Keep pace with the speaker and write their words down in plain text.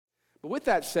But with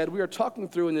that said, we are talking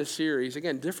through in this series,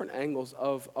 again, different angles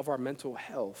of our mental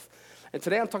health. And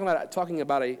today I'm talking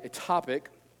about a topic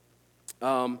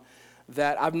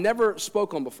that I've never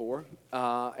spoke on before.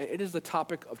 It is the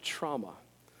topic of trauma.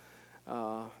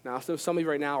 Now, I know some of you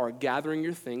right now are gathering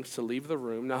your things to leave the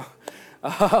room. Now,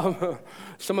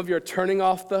 some of you are turning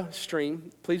off the stream.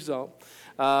 Please don't.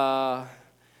 But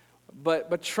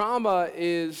trauma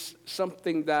is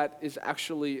something that is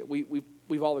actually,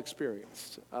 we've all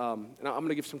experienced. And I'm going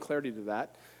to give some clarity to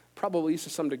that, probably to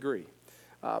some degree.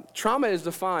 Trauma is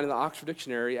defined in the Oxford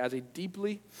Dictionary as a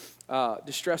deeply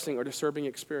distressing or disturbing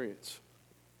experience.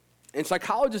 And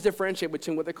psychologists differentiate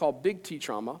between what they call big T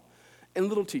trauma and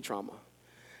little t trauma.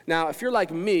 Now, if you're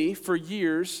like me, for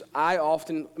years, I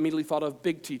often immediately thought of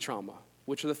big T trauma,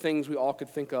 which are the things we all could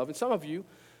think of. And some of you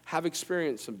have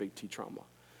experienced some big T trauma.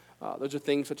 Those are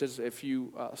things such as if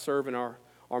you serve in our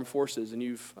armed forces and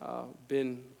you've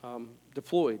been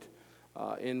deployed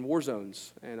in war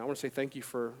zones. And I want to say thank you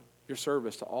for your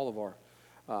service to all of our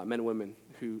men and women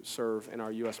who serve in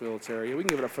our U.S. military. We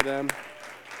can give it up for them.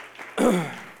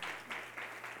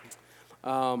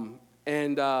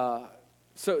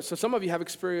 So some of you have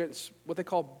experienced what they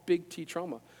call big T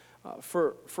trauma.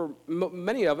 For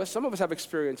many of us, some of us have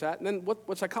experienced that. And then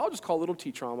what psychologists call little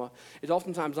T trauma is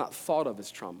oftentimes not thought of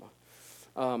as trauma.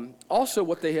 Also,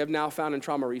 what they have now found in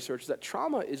trauma research is that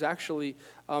trauma is actually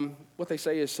what they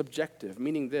say is subjective,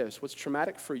 meaning this: what's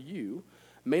traumatic for you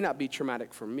may not be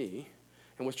traumatic for me,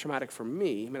 and what's traumatic for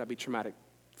me may not be traumatic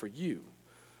for you.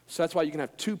 So that's why you can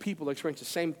have two people that experience the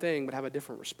same thing but have a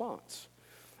different response.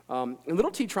 And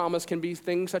little T traumas can be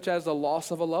things such as the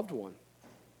loss of a loved one.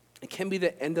 It can be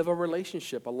the end of a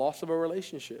relationship, a loss of a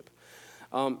relationship.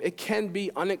 It can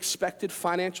be unexpected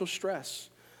financial stress.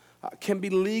 It can be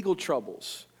legal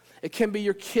troubles. It can be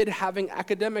your kid having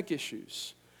academic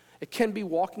issues. It can be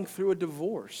walking through a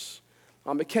divorce.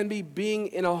 It can be being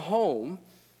in a home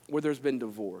where there's been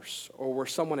divorce or where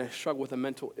someone has struggled with a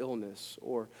mental illness.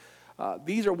 Or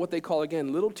these are what they call,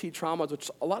 again, little T traumas,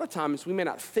 which a lot of times we may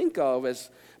not think of as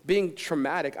being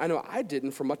traumatic. I know I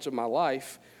didn't for much of my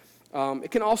life. It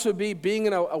can also be being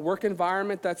in a work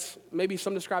environment that's maybe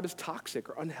some describe as toxic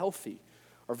or unhealthy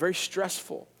or very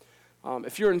stressful.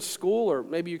 If you're in school or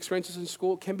maybe you experience this in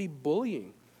school, it can be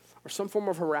bullying or some form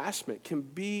of harassment. It can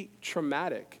be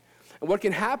traumatic. And what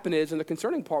can happen is, and the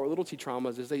concerning part with little T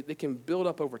traumas is they can build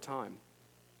up over time.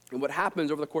 And what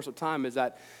happens over the course of time is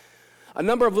that a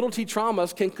number of little T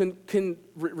traumas can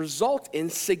result in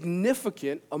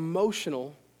significant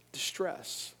emotional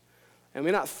distress. And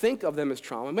we may not think of them as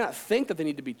trauma. We may not think that they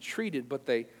need to be treated, but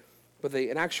they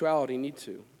in actuality need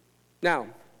to. Now,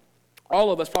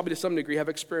 all of us probably to some degree have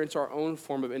experienced our own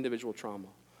form of individual trauma.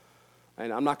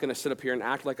 And I'm not going to sit up here and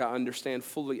act like I understand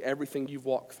fully everything you've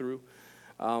walked through.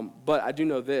 But I do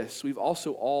know this: we've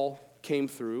also all came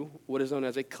through what is known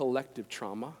as a collective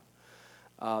trauma,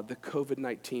 the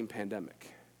COVID-19 pandemic.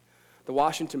 The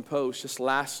Washington Post just 3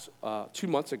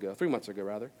 months ago,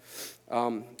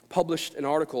 published an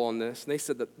article on this, and they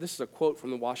said that, this is a quote from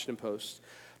the Washington Post: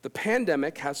 "The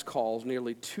pandemic has caused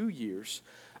nearly 2 years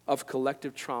of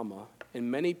collective trauma, and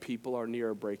many people are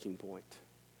near a breaking point."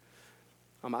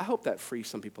 I hope that frees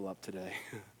some people up today.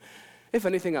 If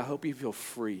anything, I hope you feel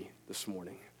free this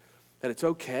morning. That it's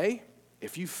okay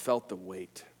if you felt the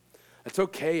weight. It's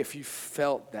okay if you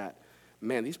felt that,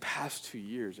 man, these past 2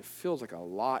 years, it feels like a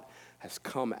lot has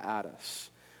come at us.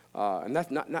 And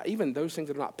that's not even those things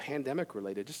that are not pandemic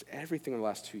related, just everything in the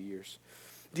last 2 years.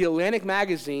 The Atlantic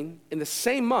magazine, in the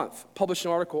same month, published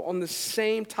an article on the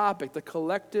same topic, the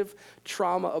collective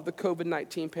trauma of the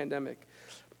COVID-19 pandemic.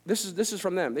 This is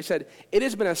from them. They said, "It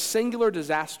has been a singular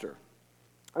disaster,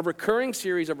 a recurring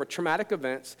series of traumatic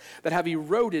events that have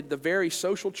eroded the very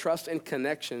social trust and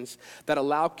connections that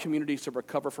allow communities to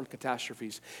recover from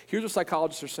catastrophes." Here's what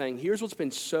psychologists are saying. Here's what's been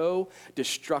so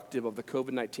destructive of the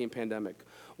COVID-19 pandemic.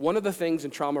 One of the things in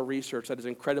trauma research that is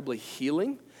incredibly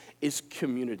healing is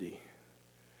community.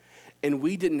 And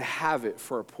we didn't have it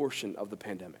for a portion of the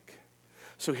pandemic.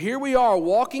 So here we are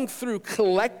walking through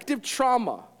collective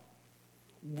trauma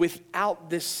without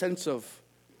this sense of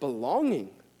belonging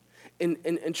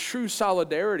and true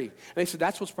solidarity. And they said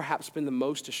that's what's perhaps been the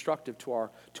most destructive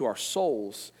to our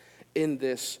souls in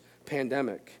this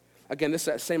pandemic. Again, this is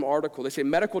that same article. They say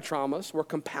medical traumas were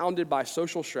compounded by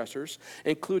social stressors,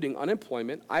 including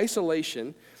unemployment,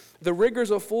 isolation, the rigors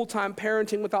of full-time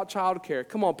parenting without childcare.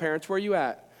 Come on, parents, where are you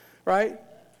at? Right?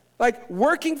 Like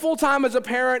working full-time as a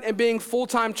parent and being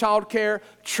full-time childcare,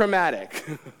 traumatic.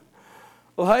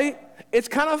 Right? It's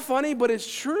kind of funny, but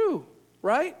it's true,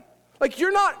 right? Like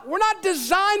we're not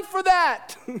designed for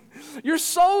that. Your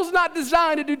soul's not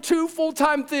designed to do two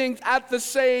full-time things at the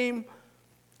same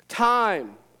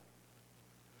time.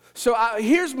 So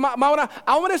here's I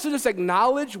want us to just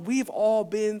acknowledge we've all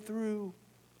been through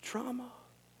trauma.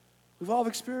 We've all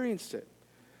experienced it.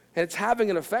 And it's having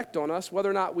an effect on us, whether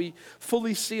or not we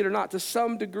fully see it or not, to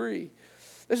some degree.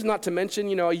 This is not to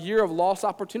mention, a year of lost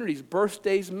opportunities,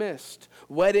 birthdays missed,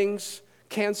 weddings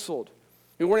canceled.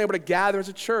 We weren't able to gather as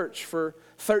a church for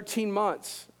 13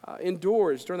 months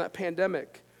indoors during that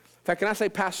pandemic. In fact, can I say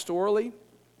pastorally,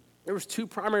 there was two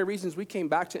primary reasons we came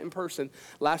back to in-person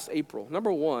last April.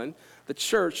 Number one, the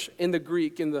church in the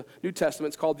Greek, in the New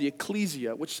Testament, is called the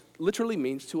ecclesia, which literally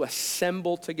means to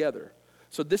assemble together.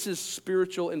 So this is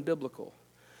spiritual and biblical.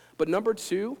 But number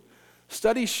two,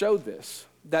 studies show this,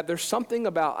 that there's something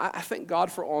about, I thank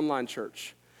God for online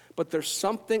church, but there's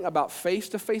something about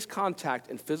face-to-face contact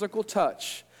and physical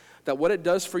touch that what it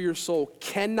does for your soul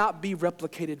cannot be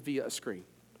replicated via a screen.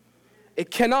 It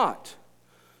cannot.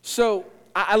 So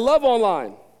I love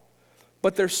online,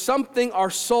 but there's something our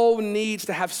soul needs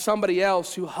to have somebody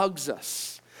else who hugs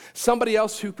us, somebody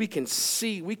else who we can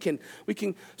see.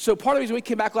 So part of the reason we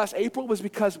came back last April was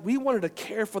because we wanted to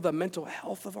care for the mental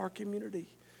health of our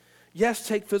community. Yes,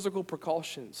 take physical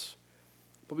precautions,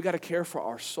 but we got to care for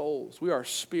our souls. We are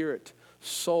spirit,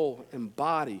 soul, and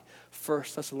body, 1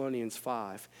 Thessalonians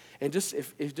 5. And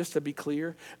just to be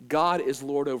clear, God is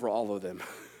Lord over all of them.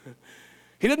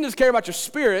 He doesn't just care about your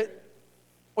spirit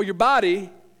or your body, he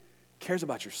cares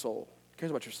about your soul. He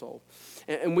cares about your soul.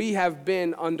 And we have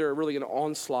been under really an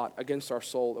onslaught against our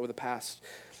soul over the past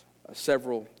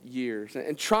several years.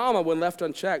 And trauma, when left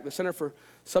unchecked, the Center for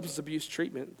Substance Abuse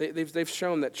Treatment, they've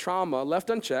shown that trauma, left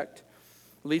unchecked,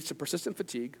 leads to persistent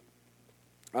fatigue,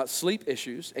 sleep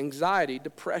issues, anxiety,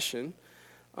 depression.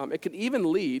 It can even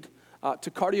lead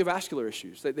to cardiovascular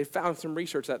issues. They found some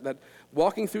research that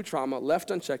walking through trauma,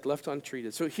 left unchecked, left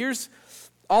untreated. So here's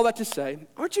all that to say,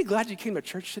 aren't you glad you came to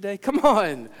church today? Come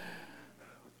on.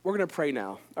 We're going to pray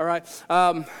now, all right?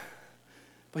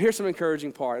 But here's some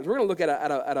encouraging part. We're going to look at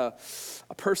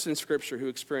a person in Scripture who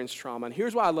experienced trauma. And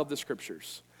here's why I love the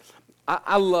Scriptures.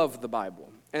 I love the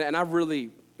Bible. And I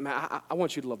really, I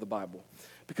want you to love the Bible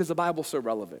because the Bible's so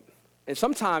relevant. And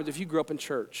sometimes if you grew up in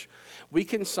church, we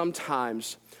can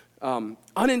sometimes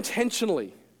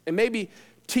unintentionally, and maybe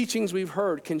teachings we've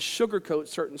heard can sugarcoat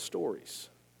certain stories.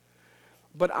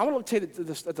 But I want to tell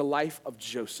you the life of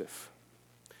Joseph.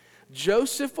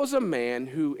 Joseph was a man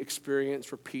who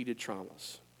experienced repeated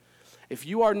traumas. If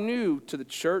you are new to the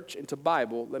church and to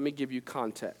Bible, let me give you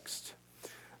context.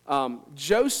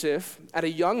 Joseph, at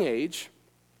a young age,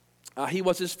 he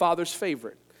was his father's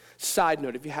favorite. Side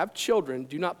note, if you have children,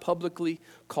 do not publicly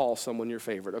call someone your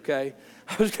favorite, okay?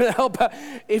 I was going to help out.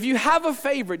 If you have a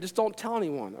favorite, just don't tell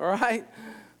anyone, all right?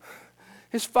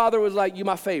 His father was like, you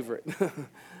my favorite.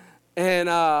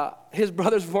 And his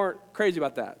brothers weren't crazy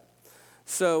about that.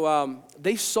 So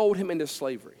they sold him into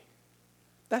slavery.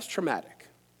 That's traumatic,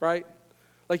 right?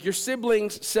 Like your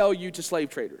siblings sell you to slave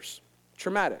traders.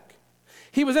 Traumatic.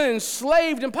 He was then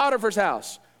enslaved in Potiphar's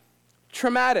house.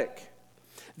 Traumatic.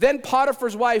 Then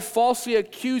Potiphar's wife falsely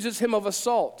accuses him of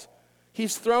assault.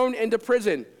 He's thrown into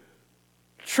prison.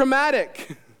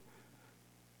 Traumatic.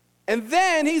 And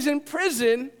then he's in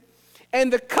prison,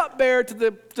 and the cupbearer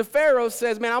to Pharaoh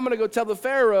says, man, I'm going to go tell the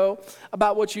Pharaoh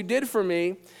about what you did for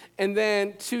me. And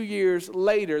then 2 years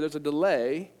later, there's a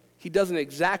delay. He doesn't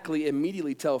exactly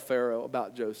immediately tell Pharaoh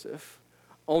about Joseph,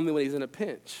 only when he's in a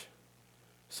pinch.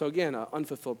 So again, an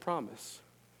unfulfilled promise.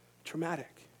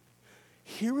 Traumatic.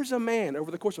 Here is a man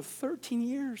over the course of 13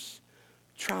 years,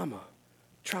 trauma.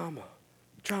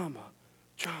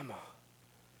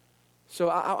 So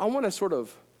I want to sort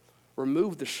of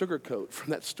remove the sugarcoat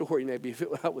from that story, maybe if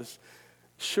it was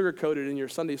sugar-coated in your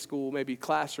Sunday school, maybe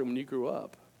classroom when you grew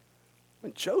up.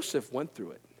 And Joseph went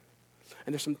through it.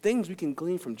 And there's some things we can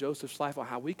glean from Joseph's life on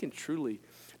how we can truly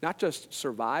not just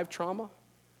survive trauma,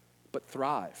 but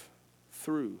thrive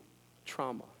through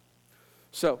trauma.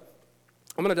 So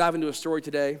I'm going to dive into a story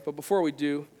today, but before we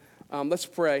do, let's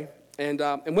pray. And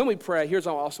when we pray, here's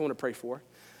what I also want to pray for.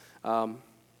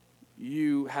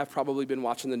 You have probably been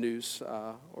watching the news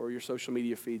or your social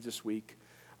media feeds this week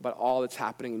about all that's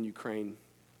happening in Ukraine.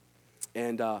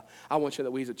 And I want you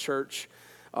that we as a church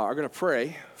are going to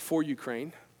pray for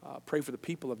Ukraine, pray for the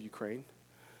people of Ukraine,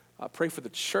 pray for the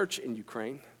church in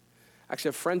Ukraine. I actually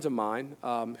have friends of mine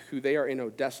who they are in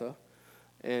Odessa,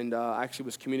 and I actually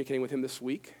was communicating with him this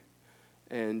week.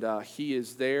 And he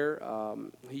is there.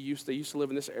 They used to live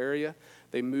in this area.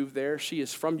 They moved there. She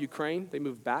is from Ukraine. They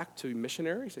moved back to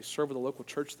missionaries. They serve with a local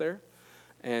church there.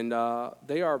 And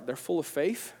they're full of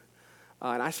faith.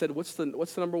 And I said, what's the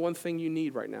number one thing you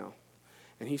need right now?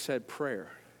 And he said, prayer.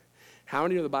 How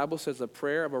many of the Bible says the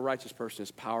prayer of a righteous person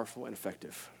is powerful and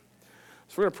effective?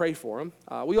 So we're going to pray for him.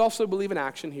 We also believe in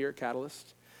action here at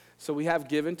Catalyst. So we have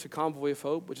given to Convoy of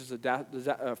Hope, which is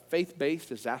a faith-based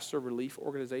disaster relief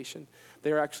organization.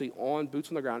 They are actually boots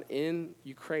on the ground in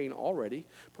Ukraine already,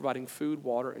 providing food,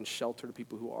 water, and shelter to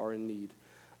people who are in need.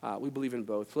 We believe in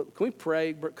both. Can we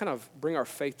pray, kind of bring our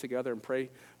faith together and pray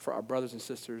for our brothers and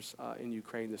sisters in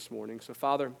Ukraine this morning? So,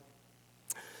 Father,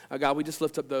 God, we just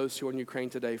lift up those who are in Ukraine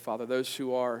today, Father, those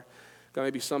who are, God,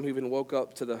 maybe some who even woke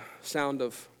up to the sound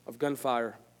of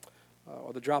gunfire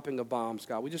or the dropping of bombs.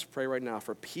 God, we just pray right now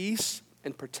for peace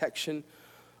and protection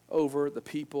over the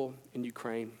people in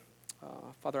Ukraine.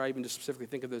 Father, I even just specifically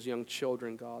think of those young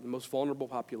children, God, the most vulnerable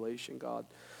population, God.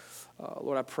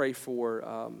 Lord, I pray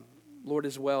for, Lord,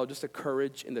 as well, just the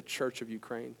courage in the church of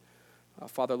Ukraine.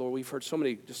 Father, Lord, we've heard so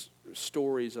many just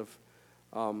stories of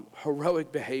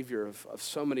heroic behavior of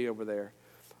so many over there,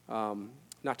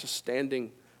 not just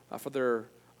standing for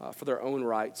their own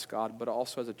rights, God, but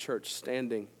also as a church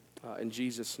standing in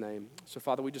Jesus' name. So,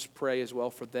 Father, we just pray as well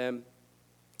for them.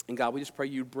 And, God, we just pray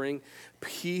you bring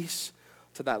peace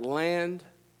to that land,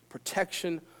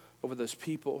 protection over those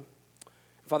people.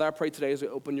 Father, I pray today as we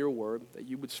open your word that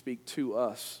you would speak to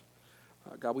us.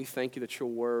 God, we thank you that your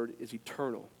word is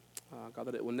eternal. God,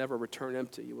 that it will never return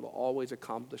empty. You will always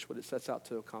accomplish what it sets out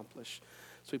to accomplish.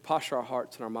 So we posture our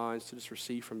hearts and our minds to just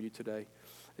receive from you today.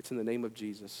 It's in the name of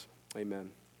Jesus. Amen.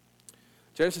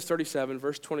 Genesis 37,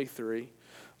 verse 23.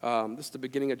 This is the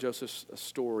beginning of Joseph's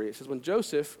story. It says, when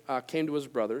Joseph came to his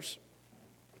brothers,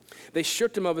 they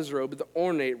stripped him of his robe, the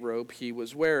ornate robe he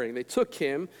was wearing. They took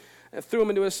him and threw him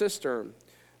into a cistern.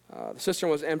 The cistern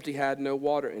was empty, had no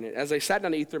water in it. As they sat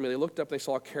down to eat their meal, they looked up and they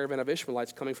saw a caravan of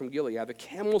Ishmaelites coming from Gilead. The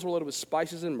camels were loaded with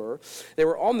spices and myrrh. They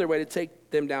were on their way to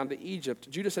take them down to Egypt.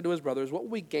 Judah said to his brothers, what will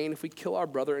we gain if we kill our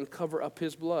brother and cover up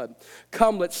his blood?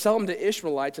 Come, let's sell him to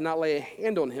Ishmaelites and not lay a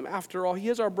hand on him. After all, he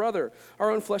is our brother,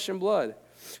 our own flesh and blood.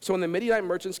 So when the Midianite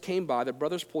merchants came by, the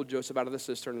brothers pulled Joseph out of the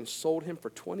cistern and sold him for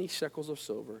 20 shekels of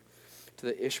silver to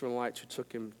the Ishmaelites who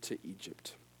took him to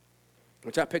Egypt.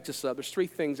 Which that picks us up. There's three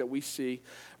things that we see.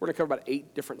 We're going to cover about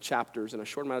 8 different chapters in a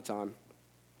short amount of time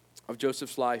of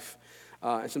Joseph's life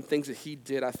and some things that he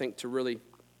did, I think, to really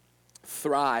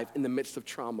thrive in the midst of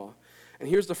trauma. And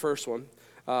here's the first one,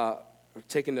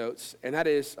 taking notes, and that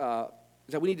is that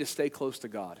we need to stay close to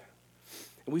God.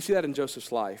 And we see that in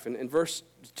Joseph's life. And in verse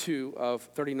 2 of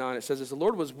 39, it says, as the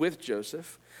Lord was with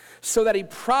Joseph, so that he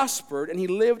prospered, and he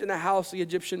lived in the house of the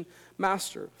Egyptian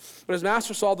master. When his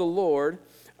master saw the Lord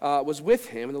was with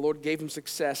him, and the Lord gave him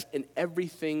success in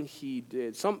everything he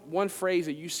did. One phrase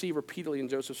that you see repeatedly in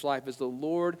Joseph's life is the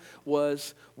Lord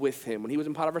was with him. When he was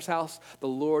in Potiphar's house, the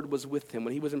Lord was with him.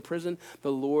 When he was in prison,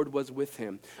 the Lord was with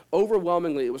him.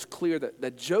 Overwhelmingly, it was clear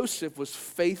that Joseph was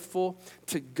faithful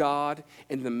to God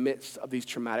in the midst of these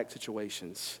traumatic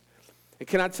situations. And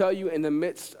can I tell you, in the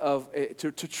midst of,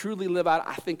 to truly live out,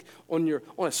 I think on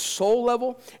a soul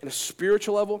level and a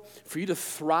spiritual level, for you to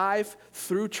thrive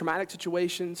through traumatic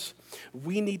situations,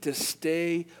 we need to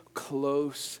stay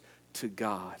close to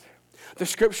God. The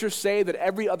scriptures say that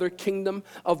every other kingdom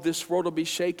of this world will be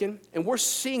shaken, and we're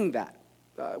seeing that.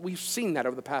 We've seen that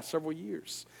over the past several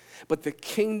years. But the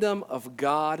kingdom of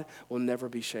God will never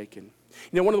be shaken.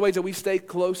 You know, one of the ways that we stay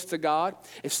close to God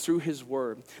is through his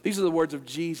word. These are the words of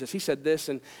Jesus. He said this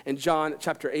in John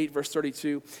chapter 8, verse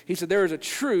 32. He said, there is a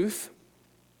truth,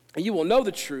 and you will know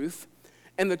the truth,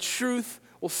 and the truth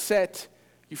will set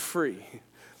you free.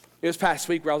 This past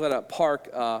week, I was at a park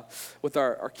with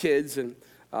our kids, and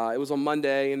it was on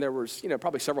Monday, and there was,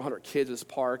 probably several hundred kids at this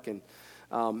park, and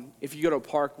if you go to a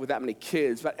park with that many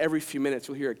kids, about every few minutes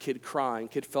you'll hear a kid crying.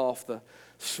 Kid fell off the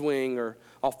swing or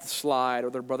off the slide, or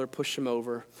their brother pushed him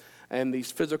over, and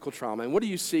these physical trauma. And what do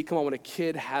you see? Come on, when a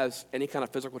kid has any kind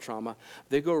of physical trauma,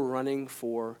 they go running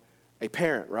for a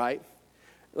parent, right?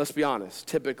 Let's be honest,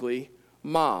 typically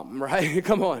mom, right?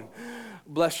 Come on,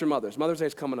 bless your mothers. Mother's Day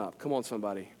is coming up. Come on,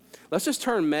 somebody. Let's just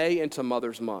turn May into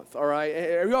Mother's Month, all right?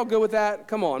 Are you all good with that?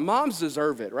 Come on, moms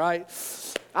deserve it, right?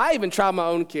 I even tried my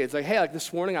own kids. Like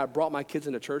this morning, I brought my kids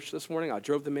into church this morning. I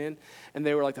drove them in, and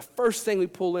they were like, the first thing we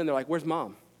pull in, they're like, where's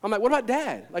mom? I'm like, what about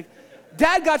dad? Like,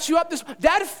 dad got you up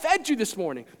dad fed you this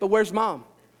morning, but where's mom?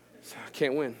 So I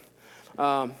can't win.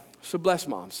 So bless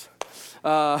moms.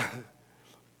 But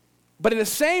in the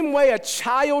same way a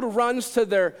child runs to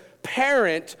their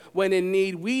parent when in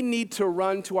need, we need to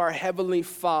run to our Heavenly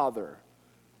Father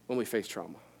when we face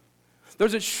trauma.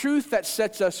 There's a truth that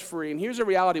sets us free. And here's the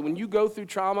reality. When you go through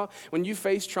trauma, when you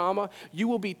face trauma, you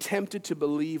will be tempted to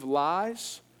believe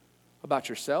lies about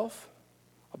yourself,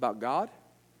 about God,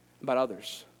 about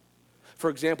others. For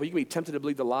example, you can be tempted to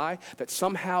believe the lie that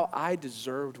somehow I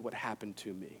deserved what happened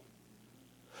to me.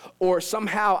 Or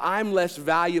somehow I'm less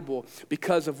valuable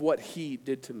because of what he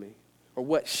did to me, or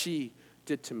what she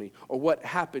did to me, or what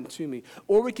happened to me.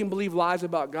 Or we can believe lies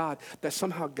about God, that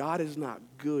somehow God is not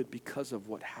good because of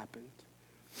what happened.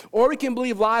 Or we can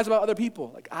believe lies about other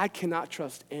people, like I cannot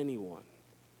trust anyone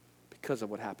because of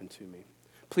what happened to me.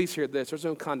 Please hear this. There's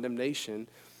no condemnation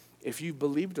if you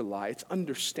believed a lie. It's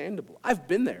understandable. I've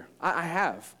been there. I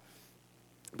have.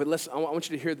 But listen, I want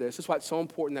you to hear this. This is why it's so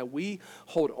important that we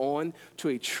hold on to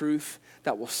a truth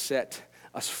that will set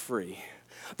us free.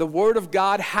 The Word of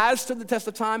God has stood the test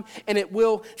of time, and it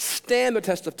will stand the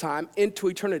test of time into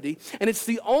eternity. And it's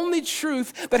the only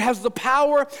truth that has the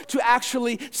power to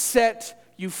actually set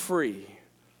you free.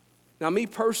 Now, me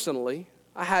personally,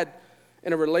 I had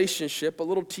in a relationship a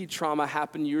little T trauma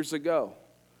happen years ago.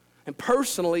 And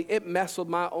personally, it messed with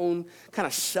my own kind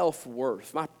of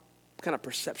self-worth, my kind of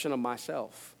perception of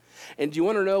myself. And do you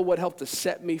want to know what helped to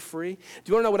set me free? Do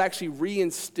you want to know what actually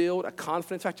reinstilled a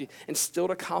confidence, actually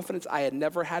instilled a confidence I had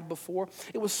never had before?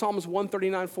 It was Psalms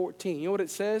 139:14. You know what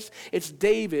it says? It's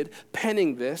David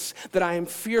penning this, that I am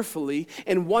fearfully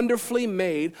and wonderfully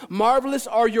made. Marvelous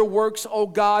are your works, O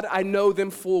God, I know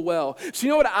them full well. So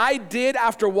you know what I did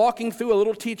after walking through a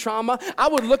little T trauma? I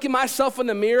would look at myself in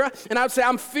the mirror and I would say,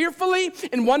 I'm fearfully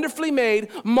and wonderfully made.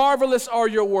 Marvelous are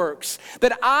your works.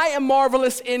 That I am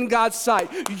marvelous in God's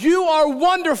sight. You are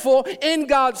wonderful in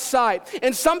God's sight.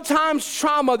 And sometimes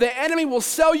trauma, the enemy will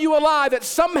sell you a lie that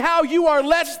somehow you are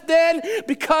less than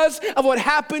because of what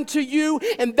happened to you.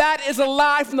 And that is a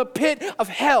lie from the pit of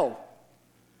hell.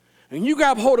 And you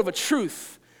grab hold of a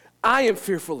truth. I am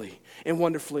fearfully and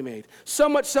wonderfully made. So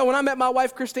much so when I met my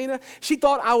wife, Christina, she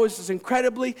thought I was this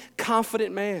incredibly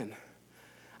confident man.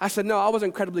 I said, no, I was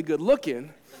incredibly good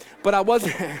looking, but I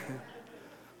wasn't.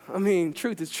 I mean,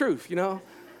 truth is truth, you know.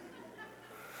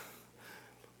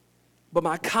 But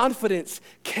my confidence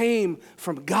came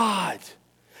from God.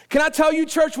 Can I tell you,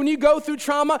 church, when you go through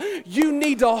trauma, you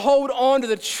need to hold on to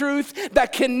the truth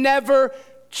that can never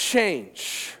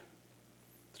change.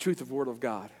 The truth of the Word of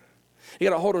God. You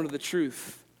got to hold on to the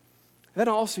truth. Then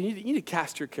also, you need to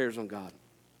cast your cares on God.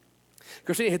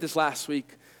 Christina hit this last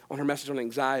week on her message on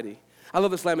anxiety. I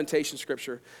love this Lamentation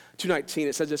scripture, 2:19.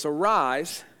 It says this,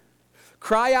 arise,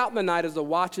 cry out in the night as the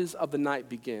watches of the night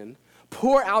begin.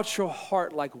 Pour out your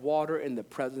heart like water in the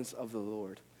presence of the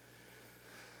Lord.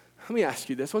 Let me ask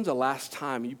you this. When's the last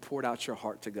time you poured out your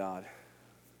heart to God?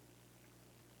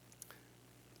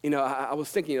 You know, I was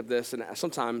thinking of this, and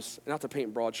sometimes, not to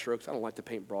paint broad strokes, I don't like to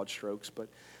paint broad strokes, but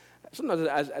sometimes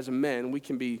as men, we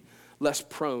can be less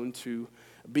prone to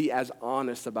be as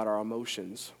honest about our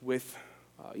emotions with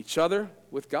each other,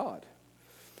 with God.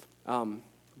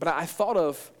 But I thought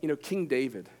of, King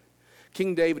David.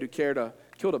 King David who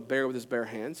killed a bear with his bare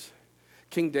hands.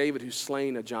 King David who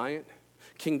slain a giant.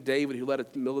 King David who led a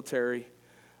military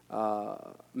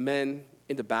men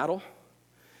into battle.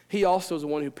 He also is the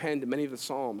one who penned many of the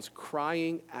Psalms,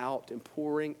 crying out and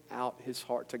pouring out his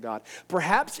heart to God.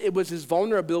 Perhaps it was his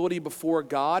vulnerability before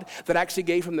God that actually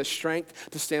gave him the strength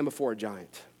to stand before a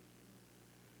giant.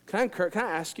 Can I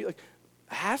ask you,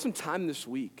 have some time this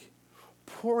week.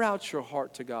 Pour out your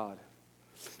heart to God.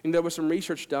 And there was some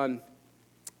research done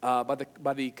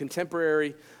by the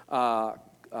Contemporary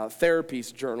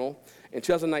Therapies Journal in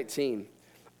 2019,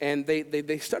 and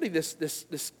they studied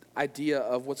this idea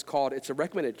of what's called, it's a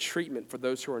recommended treatment for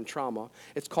those who are in trauma.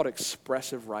 It's called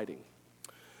expressive writing.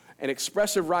 And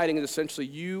expressive writing is essentially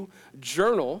you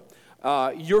journal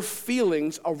your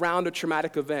feelings around a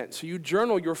traumatic event. So you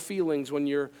journal your feelings when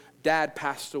your dad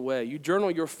passed away. You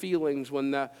journal your feelings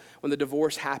when the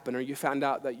divorce happened, or you found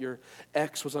out that your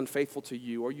ex was unfaithful to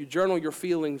you, or you journal your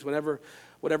feelings whatever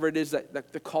it is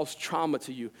that caused trauma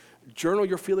to you. Journal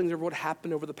your feelings over what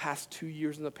happened over the past 2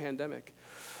 years in the pandemic.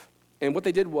 And what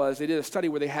they did was they did a study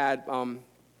where they had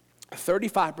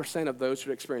 35% of those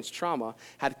who experienced trauma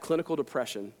had clinical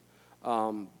depression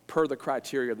per the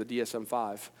criteria of the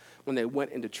DSM-5 when they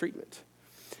went into treatment.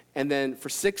 And then for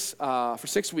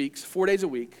 6 weeks, 4 days a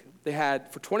week, they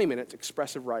had, for 20 minutes,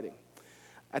 expressive writing.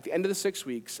 At the end of the 6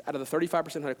 weeks, out of the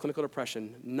 35% who had clinical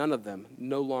depression, none of them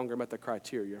no longer met the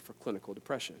criteria for clinical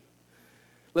depression.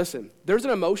 Listen, there's an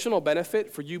emotional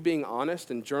benefit for you being honest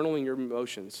and journaling your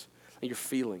emotions and your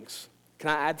feelings. Can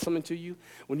I add something to you?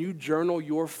 When you journal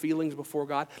your feelings before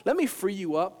God, let me free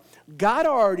you up. God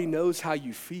already knows how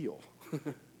you feel,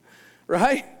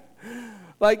 right?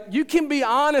 You can be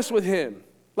honest with him.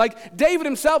 David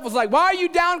himself was like, why are you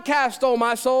downcast, O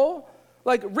my soul?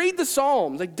 Like, read the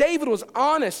Psalms. Like, David was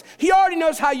honest. He already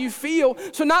knows how you feel.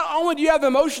 So not only do you have the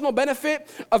emotional benefit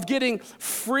of getting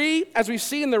free, as we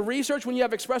see in the research when you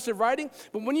have expressive writing,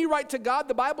 but when you write to God,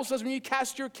 the Bible says when you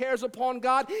cast your cares upon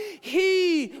God,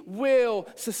 He will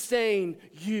sustain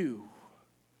you.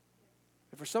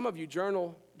 And for some of you,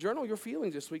 journal your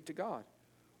feelings this week to God.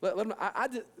 Let them, I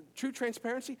did, true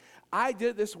transparency, I did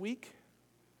it this week.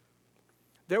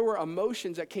 There were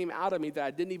emotions that came out of me that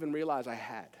I didn't even realize I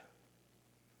had.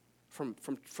 From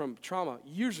trauma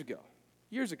years ago.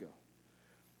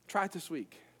 Try it this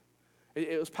week.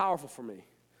 It was powerful for me.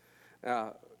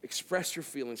 Express your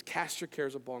feelings. Cast your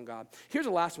cares upon God. Here's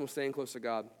the last one, staying close to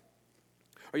God.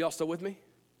 Are y'all still with me?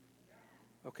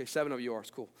 Okay, 7 of you are. It's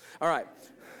cool. All right.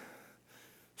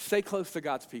 Stay close to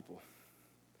God's people.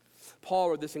 Paul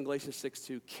wrote this in Galatians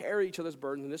 6:2. Carry each other's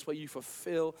burdens, and this way you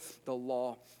fulfill the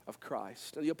law of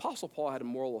Christ. Now, the Apostle Paul had a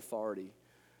moral authority,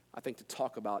 I think, to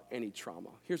talk about any trauma.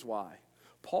 Here's why.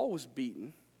 Paul was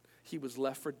beaten. He was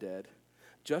left for dead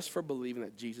just for believing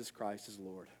that Jesus Christ is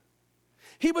Lord.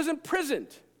 He was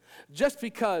imprisoned just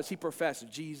because he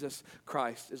professed Jesus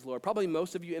Christ is Lord. Probably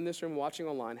most of you in this room watching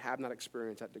online have not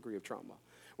experienced that degree of trauma,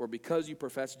 where because you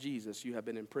profess Jesus, you have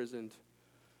been imprisoned.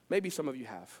 Maybe some of you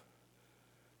have.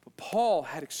 But Paul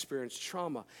had experienced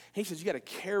trauma. He says you got to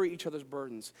carry each other's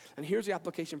burdens. And here's the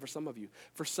application for some of you.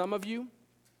 For some of you,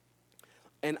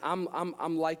 and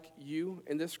I'm like you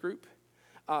in this group,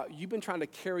 you've been trying to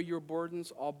carry your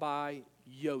burdens all by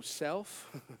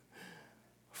yourself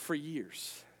for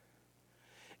years.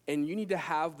 And you need to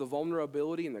have the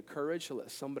vulnerability and the courage to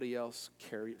let somebody else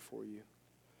carry it for you.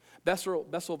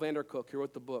 Bessel van der Kolk, he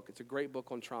wrote the book. It's a great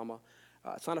book on trauma.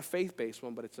 It's not a faith-based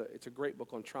one, but it's a great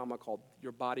book on trauma called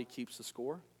Your Body Keeps the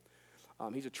Score.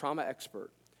 He's a trauma expert.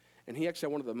 And he actually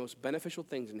said one of the most beneficial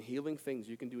things and healing things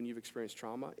you can do when you've experienced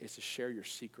trauma is to share your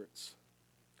secrets.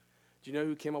 Do you know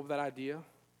who came up with that idea?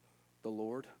 The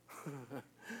Lord.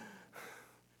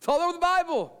 It's all over the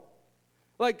Bible.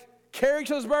 Like, carry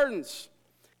each other's burdens.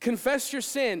 Confess your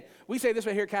sin. We say this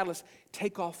right here at Catalyst,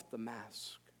 take off the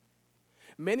mask.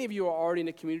 Many of you are already in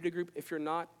a community group. If you're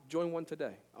not, join one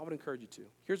today. I would encourage you to.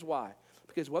 Here's why.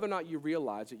 Because whether or not you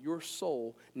realize that your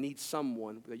soul needs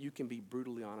someone that you can be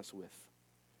brutally honest with.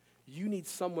 You need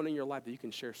someone in your life that you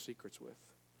can share secrets with.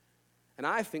 And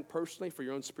I think personally, for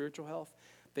your own spiritual health,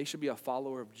 they should be a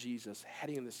follower of Jesus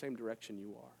heading in the same direction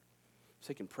you are. So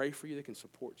they can pray for you, they can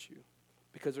support you.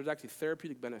 Because there's actually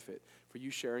therapeutic benefit for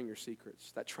you sharing your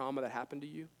secrets. That trauma that happened to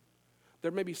you.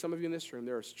 There may be some of you in this room,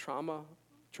 there is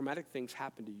traumatic things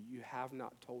happen to you. You have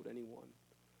not told anyone.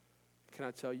 Can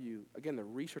I tell you, again, the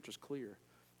research is clear.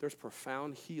 There's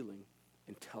profound healing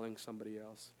in telling somebody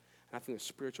else. And I think there's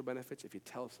spiritual benefits if you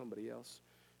tell somebody else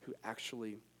who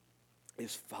actually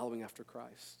is following after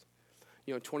Christ.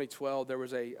 You know, in 2012, there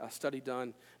was a study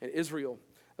done in Israel.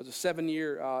 It was a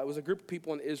 7-year, it was a group of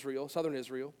people in Israel, southern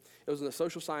Israel. It was in the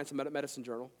Social Science and Medicine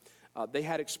Journal. They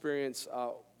had experienced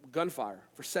gunfire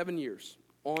for 7 years,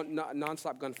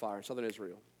 nonstop gunfire in southern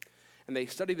Israel. And they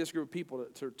studied this group of people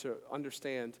to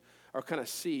understand or kind of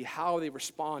see how they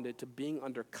responded to being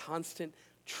under constant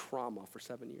trauma for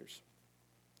 7 years.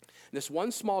 In this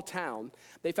one small town,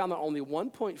 they found that only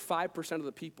 1.5% of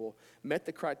the people met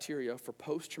the criteria for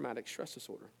post-traumatic stress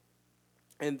disorder.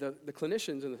 And the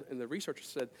clinicians and the researchers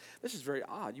said, this is very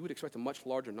odd. You would expect a much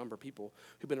larger number of people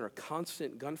who've been under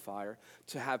constant gunfire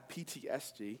to have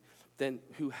PTSD than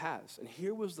who has. And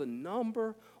here was the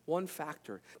number one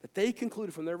factor that they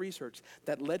concluded from their research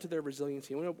that led to their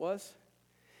resiliency. You know what it was?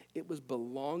 It was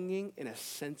belonging in a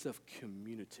sense of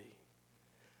community.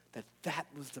 That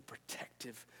was the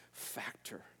protective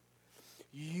factor.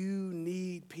 You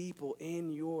need people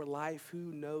in your life who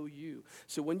know you.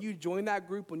 So when you join that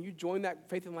group, when you join that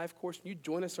Faith in Life course, when you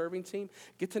join a serving team,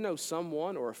 get to know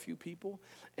someone or a few people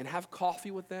and have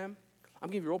coffee with them. I'm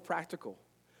giving you real practical.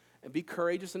 And be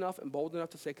courageous enough and bold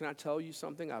enough to say, can I tell you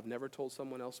something I've never told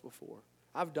someone else before?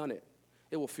 I've done it.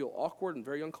 It will feel awkward and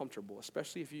very uncomfortable,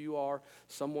 especially if you are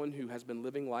someone who has been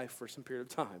living life for some period of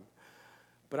time.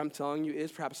 But I'm telling you, it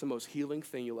is perhaps the most healing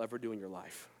thing you'll ever do in your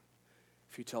life.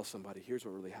 If you tell somebody, here's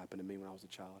what really happened to me when I was a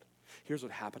child. Here's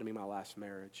what happened to me in my last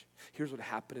marriage. Here's what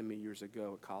happened to me years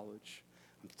ago at college.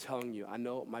 I'm telling you, I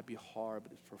know it might be hard,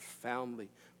 but it's profoundly,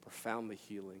 profoundly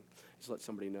healing. Just let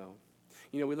somebody know.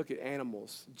 You know, we look at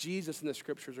animals. Jesus in the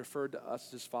scriptures referred to us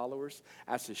as his followers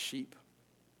as his sheep.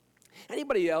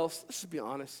 Anybody else, let's just be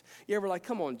honest, you ever like,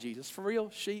 come on, Jesus, for real,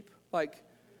 sheep? Like,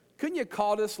 couldn't you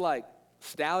call us like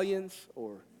stallions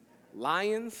or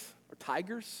lions or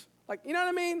tigers? Like, you know what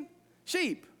I mean?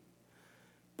 Sheep.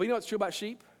 But you know what's true about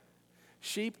sheep?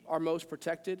 Sheep are most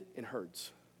protected in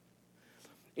herds.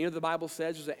 You know, the Bible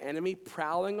says there's an enemy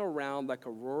prowling around like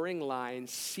a roaring lion,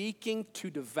 seeking to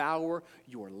devour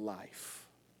your life.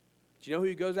 Do you know who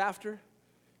he goes after?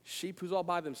 Sheep who's all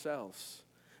by themselves.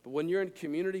 But when you're in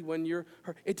community,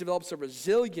 it develops a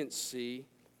resiliency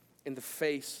in the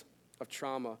face of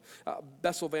trauma.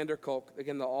 Bessel van der Kolk,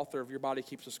 again, the author of Your Body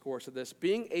Keeps the Score, said this: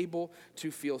 being able to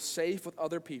feel safe with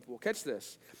other people, catch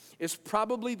this, is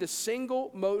probably the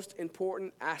single most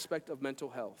important aspect of mental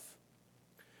health.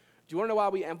 Do you want to know why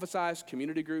we emphasize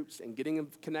community groups and getting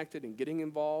connected and getting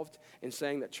involved and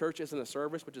saying that church isn't a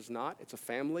service, which is not, it's a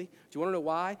family? Do you want to know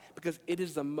why? Because it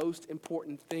is the most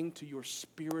important thing to your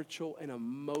spiritual and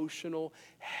emotional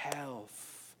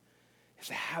health, is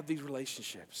to have these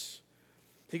relationships.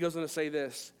 He goes on to say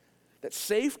this, that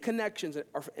safe connections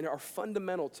are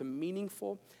fundamental to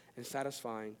meaningful and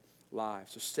satisfying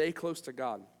lives. So stay close to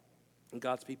God and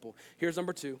God's people. Here's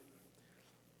number 2,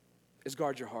 is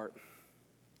guard your heart.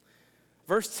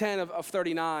 Verse 10 of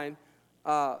 39,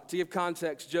 to give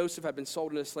context, Joseph had been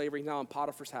sold into slavery. He's now in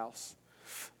Potiphar's house,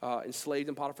 enslaved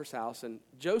in Potiphar's house. And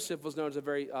Joseph was known as a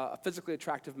very physically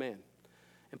attractive man.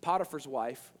 And Potiphar's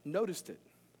wife noticed it.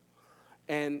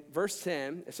 And verse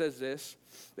 10, it says this,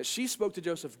 that she spoke to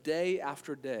Joseph day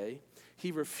after day.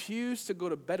 He refused to go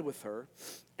to bed with her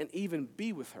and even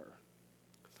be with her.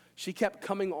 She kept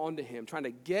coming on to him, trying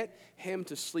to get him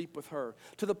to sleep with her,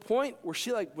 to the point where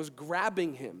she was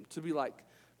grabbing him to be like,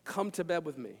 come to bed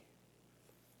with me.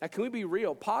 Now, can we be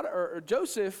real?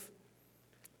 Joseph,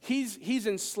 he's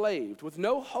enslaved with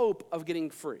no hope of getting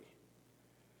free.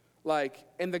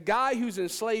 And the guy who's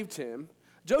enslaved him,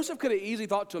 Joseph could have easily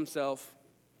thought to himself,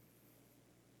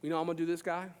 I'm going to do this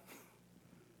guy.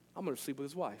 I'm going to sleep with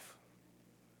his wife.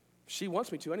 She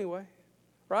wants me to anyway,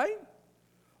 right?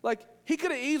 He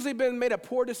could have easily made a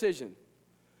poor decision.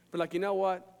 But you know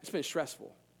what? It's been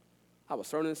stressful. I was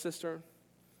thrown in the cistern.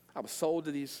 I was sold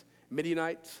to these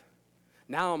Midianites.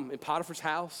 Now I'm in Potiphar's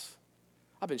house.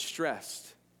 I've been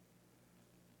stressed.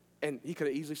 And he could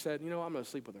have easily said, I'm going to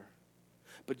sleep with her.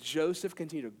 But Joseph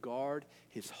continued to guard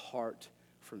his heart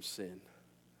from sin.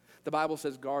 The Bible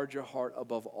says, guard your heart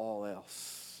above all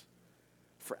else.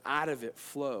 For out of it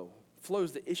flows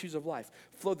the issues of life,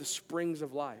 flow the springs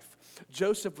of life.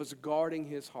 Joseph was guarding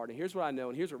his heart. And here's what I know,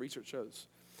 and here's what research shows.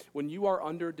 When you are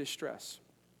under distress,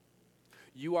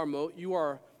 you are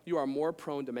more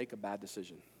prone to make a bad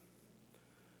decision.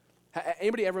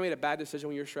 Anybody ever made a bad decision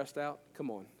when you're stressed out?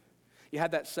 Come on. You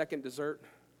had that second dessert.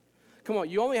 Come on,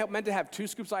 you only meant to have 2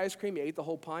 scoops of ice cream. You ate the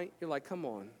whole pint. You're like, come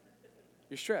on.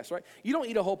 You're stressed, right? You don't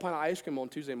eat a whole pint of ice cream on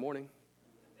Tuesday morning.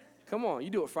 Come on, you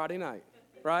do it Friday night,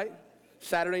 right?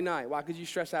 Saturday night. Why? Because you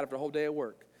stress out after a whole day at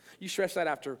work. You stress out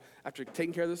after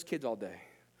taking care of those kids all day,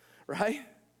 right?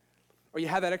 Or you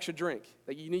have that extra drink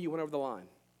that you knew you went over the line.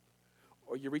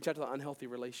 Or you reach out to the unhealthy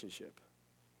relationship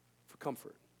for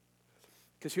comfort.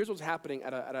 Because here's what's happening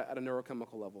at a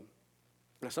neurochemical level.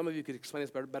 Now, some of you could explain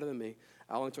this better than me.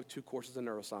 I only took 2 courses in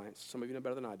neuroscience. Some of you know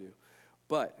better than I do.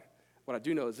 But what I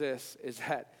do know is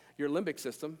that your limbic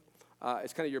system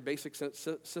is kind of your basic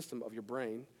system of your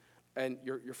brain. And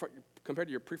compared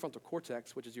to your prefrontal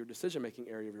cortex, which is your decision-making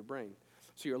area of your brain.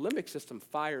 So your limbic system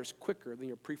fires quicker than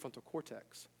your prefrontal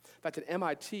cortex. In fact, at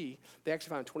MIT, they actually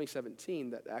found in 2017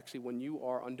 that actually when you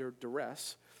are under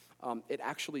duress, it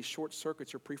actually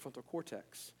short-circuits your prefrontal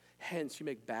cortex. Hence, you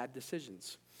make bad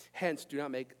decisions. Hence, do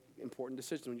not make important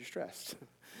decisions when you're stressed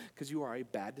because you are a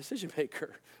bad decision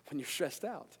maker when you're stressed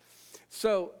out.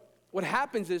 So what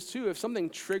happens is, too, if something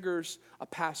triggers a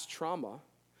past trauma,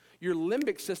 your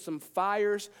limbic system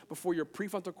fires before your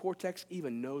prefrontal cortex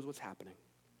even knows what's happening.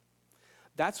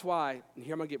 That's why, and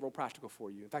here I'm going to get real practical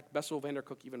for you. In fact, Bessel van der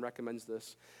Kolk even recommends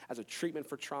this as a treatment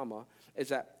for trauma, is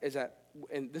that,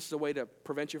 and this is a way to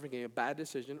prevent you from making a bad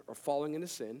decision or falling into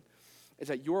sin, is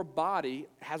that your body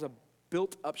has a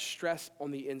built-up stress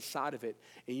on the inside of it,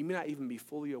 and you may not even be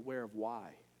fully aware of why.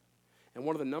 And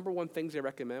one of the number one things they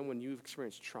recommend when you've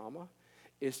experienced trauma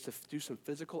is to do some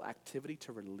physical activity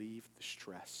to relieve the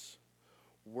stress.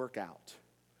 Work out,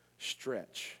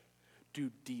 stretch,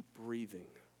 do deep breathing.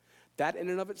 That in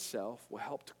and of itself will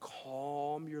help to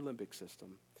calm your limbic system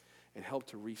and help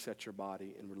to reset your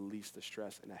body and release the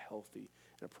stress in a healthy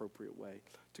and appropriate way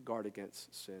to guard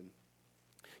against sin.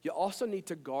 You also need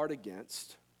to guard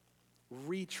against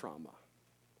re-trauma.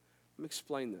 Let me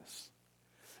explain this.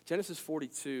 Genesis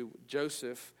 42,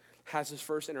 Joseph has his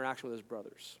first interaction with his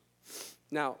brothers.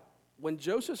 Now, when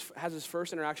Joseph has his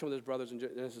first interaction with his brothers in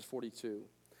Genesis 42,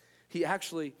 he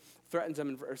actually threatens them.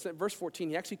 In verse 14,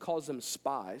 he actually calls them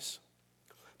spies.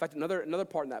 In fact, another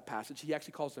part in that passage, he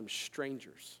actually calls them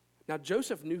strangers. Now,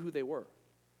 Joseph knew who they were.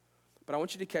 But I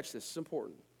want you to catch this. It's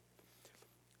important.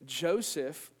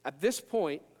 Joseph, at this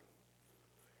point,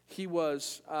 he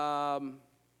was, how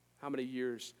many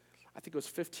years? I think it was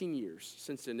 15 years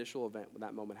since the initial event when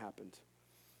that moment happened.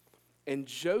 And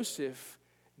Joseph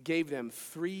gave them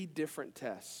 3 different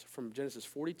tests from Genesis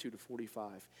 42 to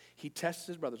 45. He tested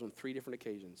his brothers on 3 different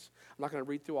occasions. I'm not going to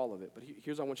read through all of it, but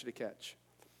here's what I want you to catch.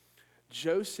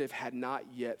 Joseph had not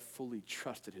yet fully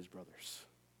trusted his brothers.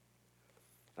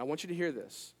 I want you to hear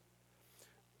this,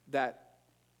 that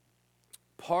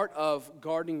part of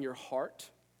guarding your heart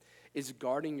is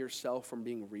guarding yourself from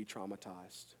being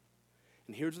re-traumatized.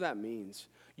 And here's what that means.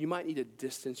 You might need to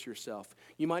distance yourself.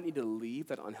 You might need to leave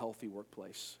that unhealthy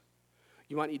workplace.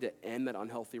 You might need to end that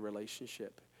unhealthy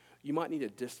relationship. You might need to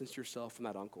distance yourself from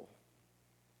that uncle.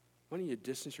 You might need to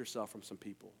distance yourself from some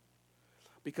people.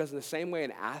 Because in the same way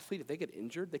an athlete, if they get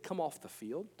injured, they come off the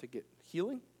field to get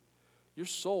healing. Your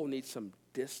soul needs some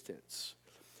distance.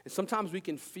 And sometimes we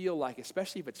can feel like,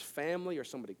 especially if it's family or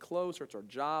somebody close or it's our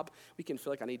job, we can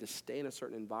feel like I need to stay in a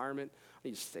certain environment. I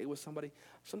need to stay with somebody.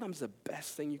 Sometimes the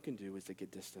best thing you can do is to get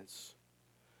distance,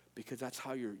 because that's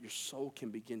how your soul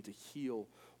can begin to heal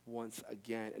once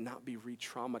again and not be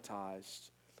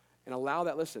re-traumatized. And allow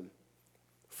that, listen,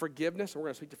 forgiveness, and we're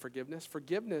going to speak to forgiveness.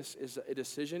 Forgiveness is a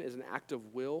decision, is an act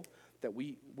of will that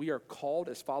we are called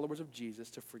as followers of Jesus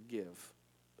to forgive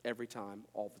every time,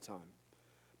 all the time.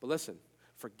 But listen,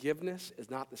 forgiveness is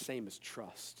not the same as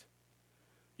trust.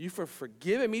 You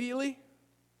forgive immediately,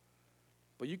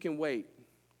 but you can wait.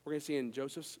 We're going to see in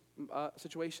Joseph's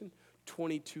situation,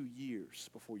 22 years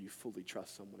before you fully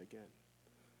trust someone again.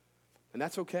 And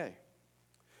that's okay.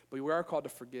 But we are called to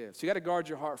forgive. So you got to guard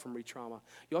your heart from re-trauma.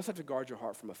 You also have to guard your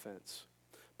heart from offense.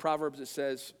 Proverbs, it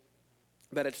says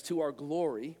that it's to our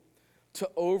glory to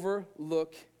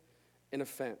overlook an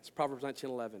offense. Proverbs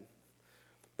 19:11.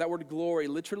 That word glory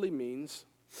literally means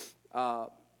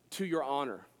to your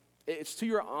honor. It's to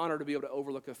your honor to be able to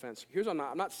overlook offense. Here's what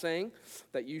I'm not saying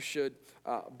that you should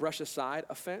brush aside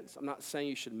offense. I'm not saying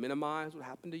you should minimize what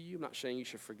happened to you. I'm not saying you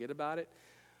should forget about it.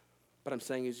 But I'm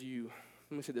saying let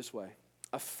me say it this way.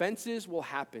 Offenses will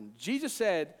happen. Jesus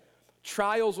said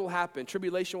trials will happen,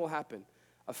 tribulation will happen.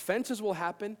 Offenses will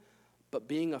happen, but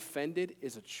being offended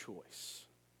is a choice.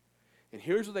 And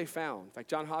here's what they found. In fact,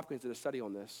 John Hopkins did a study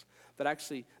on this, that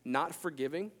actually not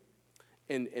forgiving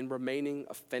and remaining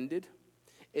offended,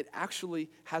 it actually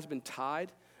has been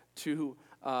tied to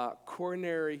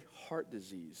coronary heart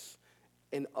disease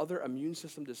and other immune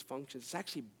system dysfunctions. It's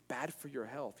actually bad for your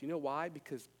health. You know why?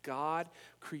 Because God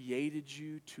created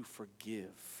you to forgive.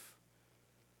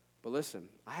 But listen,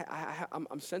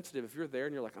 I'm sensitive. If you're there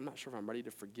and you're like, I'm not sure if I'm ready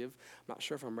to forgive, I'm not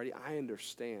sure if I'm ready, I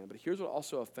understand. But here's what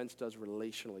also offense does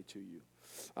relationally to you.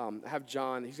 I have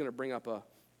John, he's going to bring up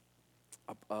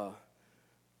a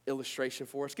illustration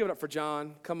for us. Give it up for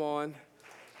John. Come on.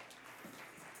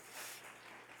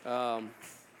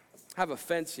 Have a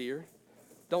fence here.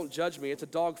 Don't judge me. It's a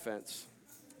dog fence.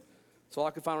 It's all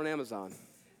I could find on Amazon.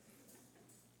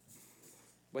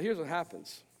 But here's what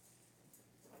happens.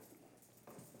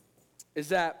 Is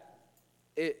that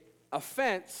a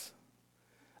fence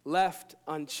left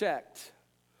unchecked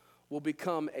will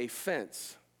become a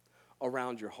fence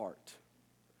around your heart.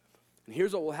 And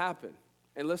here's what will happen.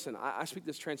 And listen, I speak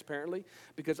this transparently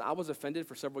because I was offended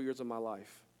for several years of my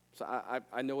life. So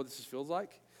I know what this feels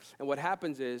like. And what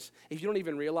happens is, if you don't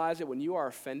even realize it, when you are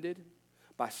offended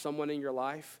by someone in your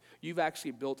life, you've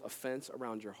actually built a fence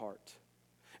around your heart.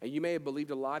 And you may have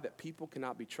believed a lie that people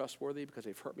cannot be trustworthy because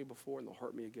they've hurt me before and they'll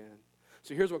hurt me again.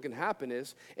 So here's what can happen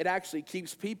is, it actually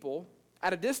keeps people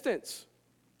at a distance.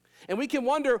 And we can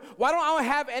wonder, why don't I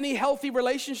have any healthy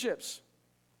relationships?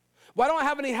 Why don't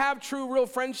I have true, real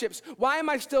friendships? Why am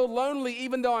I still lonely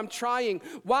even though I'm trying?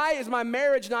 Why is my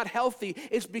marriage not healthy?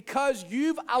 It's because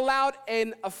you've allowed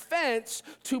an offense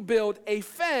to build a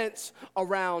fence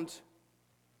around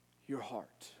your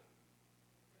heart.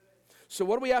 So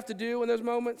what do we have to do in those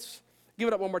moments? Give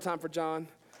it up one more time for John.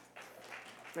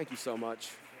 Thank you so much.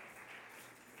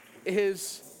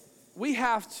 We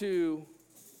have to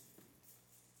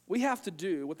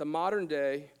do what the modern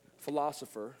day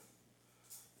philosopher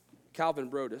Calvin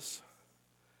Brodus,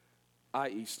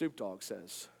 i.e. Snoop Dogg,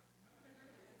 says.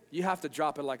 You have to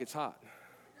drop it like it's hot.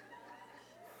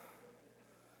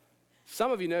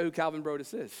 Some of you know who Calvin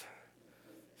Brodus is.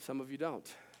 Some of you don't.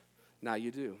 Now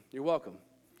you do. You're welcome.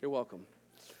 You're welcome.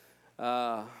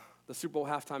 The Super Bowl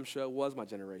halftime show was my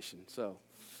generation. So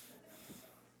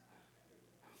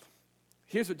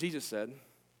here's what Jesus said.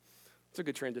 It's a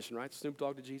good transition, right? Snoop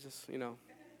Dogg to Jesus, a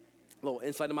little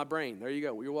insight in my brain. There you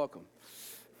go. You're welcome.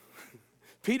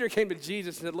 Peter came to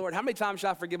Jesus and said, Lord, how many times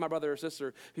shall I forgive my brother or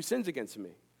sister who sins against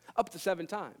me? up to 7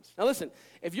 times. Now listen,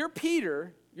 if you're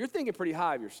Peter, you're thinking pretty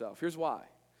high of yourself. Here's why.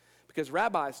 Because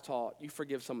rabbis taught you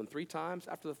forgive someone 3 times.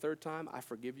 After the 3rd time, I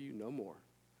forgive you no more.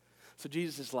 So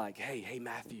Jesus is like, hey,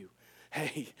 Matthew.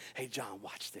 Hey, John,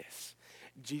 watch this.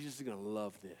 Jesus is going to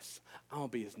love this. I'm going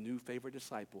to be his new favorite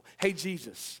disciple. Hey,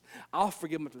 Jesus, I'll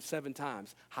forgive him up to 7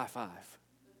 times. High five.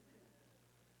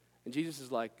 And Jesus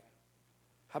is like,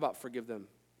 how about forgive them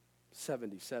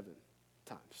 77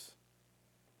 times?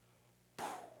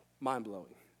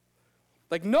 Mind-blowing.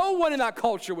 Like no one in that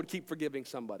culture would keep forgiving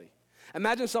somebody.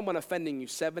 Imagine someone offending you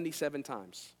 77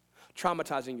 times,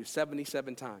 traumatizing you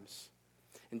 77 times.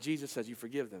 And Jesus says you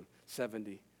forgive them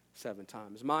 77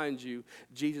 times. Mind you,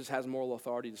 Jesus has moral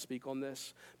authority to speak on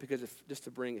this because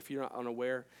if you're not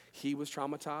unaware, he was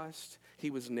traumatized. He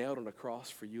was nailed on a cross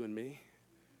for you and me.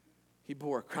 He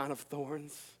bore a crown of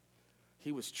thorns.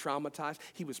 He was traumatized.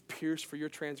 He was pierced for your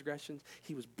transgressions.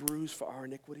 He was bruised for our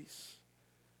iniquities.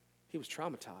 He was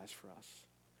traumatized for us.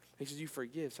 He says you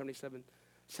forgive 77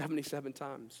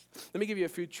 times. Let me give you a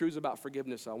few truths about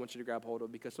forgiveness I want you to grab hold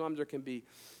of because sometimes there can be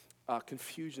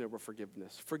confusion over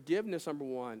forgiveness. Forgiveness, number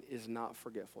 1, is not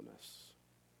forgetfulness.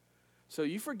 So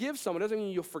you forgive someone doesn't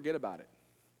mean you'll forget about it.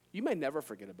 You may never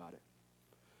forget about it.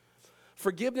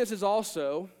 Forgiveness is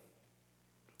also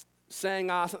saying,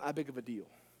 it's not that big of a deal.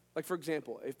 Like for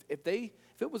example, if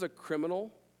it was a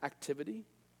criminal activity,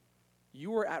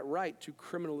 you were at right to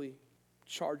criminally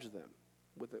charge them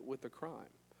with a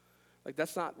crime. Like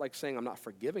that's not like saying I'm not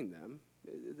forgiving them.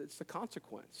 It's the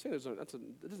consequence. It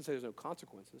doesn't say there's no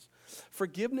consequences.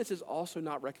 Forgiveness is also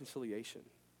not reconciliation.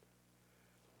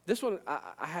 This one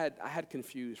I had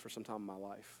confused for some time in my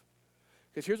life.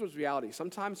 Because here's what's reality.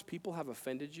 Sometimes people have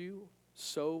offended you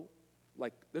so,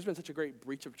 like there's been such a great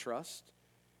breach of trust,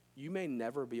 you may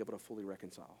never be able to fully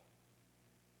reconcile.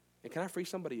 And can I free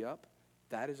somebody up?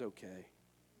 That is okay.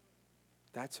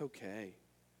 That's okay.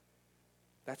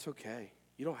 That's okay.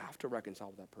 You don't have to reconcile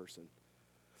with that person.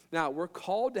 Now, we're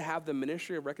called to have the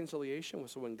ministry of reconciliation.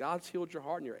 So when God's healed your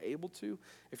heart and you're able to,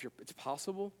 it's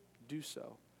possible, do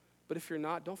so. But if you're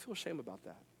not, don't feel shame about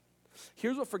that.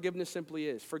 Here's what forgiveness simply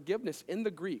is. Forgiveness in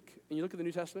the Greek, and you look at the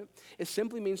New Testament, it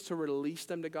simply means to release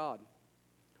them to God.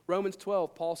 Romans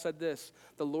 12, Paul said this,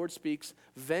 the Lord speaks,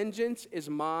 vengeance is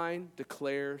mine,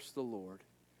 declares the Lord.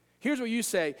 Here's what you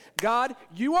say, God,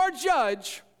 you are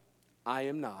judge, I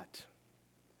am not.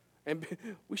 And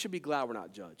we should be glad we're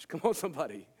not judged. Come on,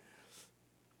 somebody.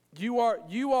 You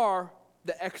are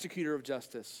the executor of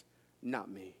justice, not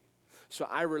me. So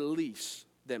I release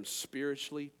them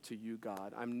spiritually to you,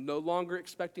 God. I'm no longer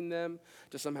expecting them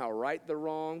to somehow right the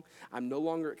wrong. I'm no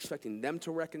longer expecting them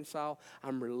to reconcile.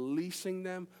 I'm releasing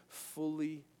them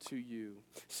fully to you.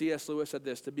 C.S. Lewis said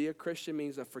this, to be a Christian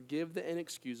means to forgive the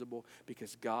inexcusable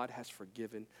because God has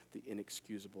forgiven the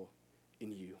inexcusable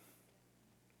in you.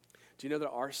 Do you know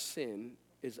that our sin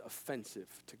is offensive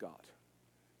to God?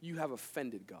 You have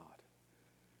offended God.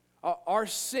 Our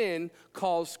sin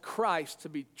caused Christ to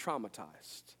be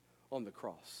traumatized on the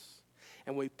cross.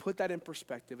 And when we put that in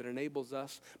perspective, it enables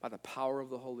us by the power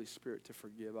of the Holy Spirit to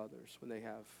forgive others when they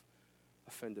have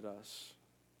offended us.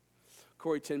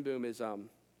 Corrie ten Boom is,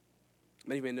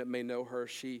 many may know her.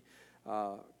 She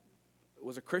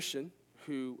was a Christian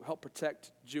who helped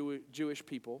protect Jewish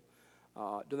people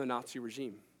during the Nazi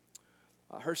regime.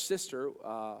 Her sister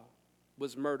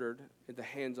was murdered at the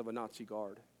hands of a Nazi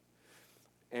guard.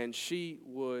 And she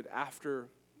would, after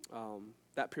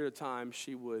that period of time,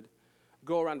 she would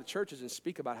go around the churches and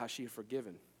speak about how she had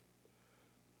forgiven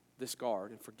this guard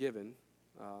and forgiven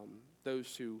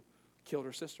those who killed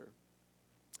her sister.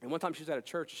 And one time she was at a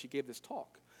church and she gave this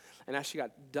talk. And as she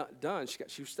got done,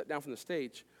 she stepped down from the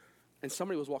stage and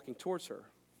somebody was walking towards her.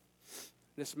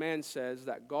 This man says,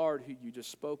 that guard who you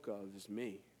just spoke of is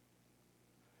me.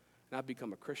 And I've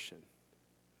become a Christian.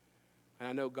 And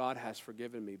I know God has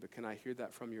forgiven me, but can I hear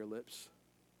that from your lips?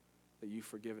 That you've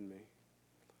forgiven me.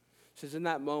 She says, in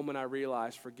that moment I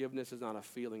realized forgiveness is not a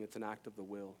feeling, it's an act of the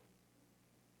will.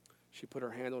 She put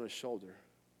her hand on his shoulder.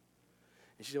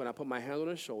 And she said, when I put my hand on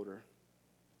his shoulder,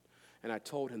 and I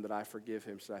told him that I forgive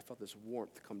him, she said, I felt this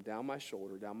warmth come down my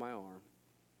shoulder, down my arm,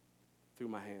 through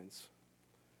my hands.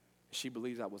 She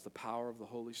believes that was the power of the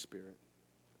Holy Spirit.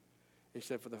 And she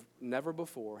said, never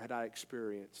before had I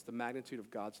experienced the magnitude of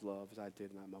God's love as I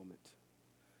did in that moment.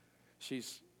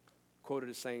 She's quoted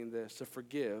as saying this, to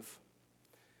forgive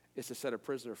is to set a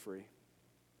prisoner free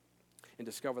and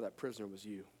discover that prisoner was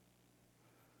you.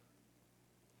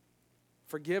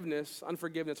 Unforgiveness,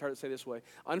 hard to say this way,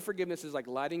 unforgiveness is like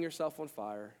lighting yourself on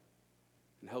fire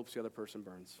in hopes the other person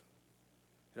burns.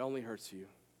 It only hurts you.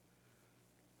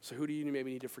 So who do you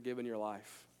maybe need to forgive in your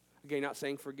life? Again, you're not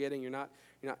saying forgetting. You're not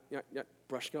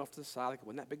brushing it off to the side like it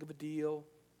wasn't that big of a deal.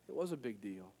 It was a big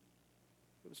deal.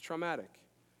 It was traumatic,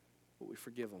 but we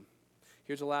forgive them.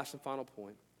 Here's the last and final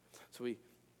point. So we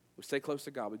stay close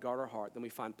to God. We guard our heart. Then we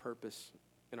find purpose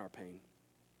in our pain.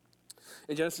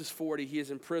 In Genesis 40, he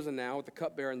is in prison now with the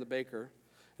cupbearer and the baker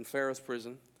in Pharaoh's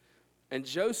prison. And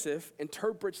Joseph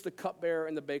interprets the cupbearer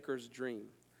and the baker's dream.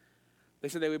 They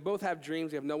said they would both have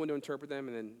dreams. They have no one to interpret them.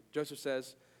 And then Joseph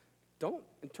says, don't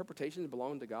interpretations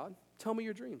belong to God? Tell me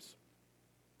your dreams.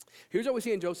 Here's what we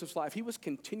see in Joseph's life. He was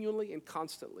continually and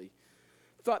constantly,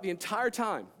 throughout the entire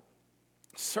time,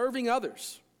 serving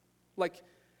others. Like,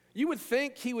 you would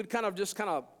think he would kind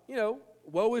of,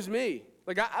 woe is me.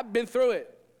 Like, I've been through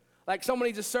it. Like,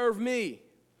 somebody just serve me.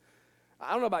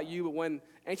 I don't know about you, but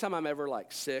anytime I'm ever,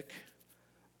 sick,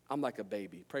 I'm like a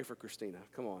baby. Pray for Christina.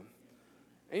 Come on.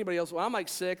 Anybody else? When I'm,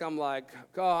 sick, I'm like,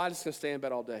 oh, I'm just going to stay in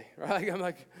bed all day. Right? I'm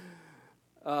like,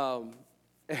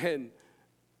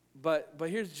 but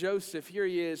here's Joseph. Here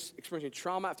he is experiencing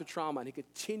trauma after trauma, and he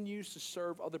continues to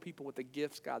serve other people with the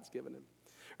gifts God's given him.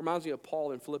 Reminds me of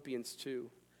Paul in Philippians 2.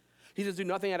 He says, do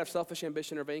nothing out of selfish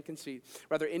ambition or vain conceit.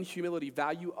 Rather, in humility,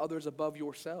 value others above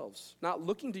yourselves, not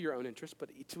looking to your own interests, but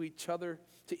to each other,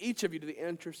 to each of you, to the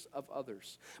interests of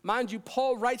others. Mind you,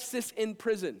 Paul writes this in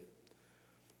prison.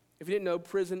 If you didn't know,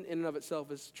 prison in and of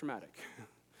itself is traumatic.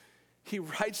 He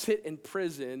writes it in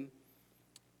prison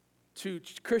to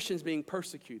Christians being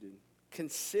persecuted.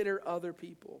 Consider other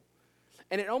people.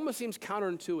 And it almost seems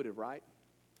counterintuitive, right?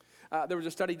 There was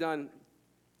a study done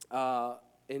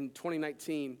in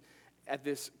 2019 at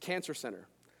this cancer center.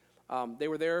 They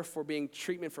were there for being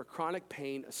treatment for chronic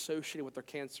pain associated with their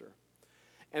cancer.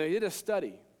 And they did a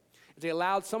study. They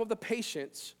allowed some of the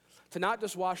patients to not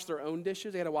just wash their own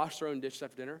dishes, they had to wash their own dishes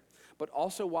after dinner, but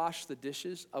also wash the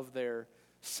dishes of their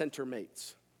center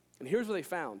mates. And here's what they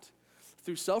found.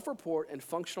 Through self-report and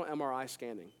functional MRI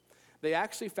scanning, they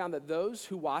actually found that those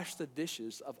who washed the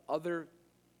dishes of other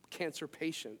cancer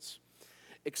patients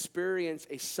experience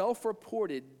a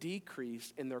self-reported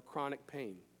decrease in their chronic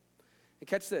pain. And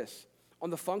catch this, on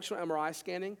the functional MRI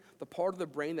scanning, the part of the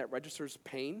brain that registers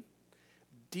pain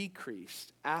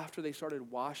decreased after they started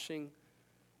washing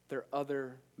their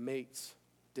other mates'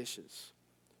 dishes.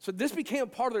 So this became a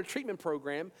part of their treatment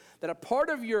program, that a part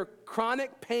of your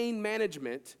chronic pain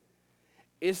management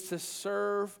is to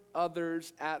serve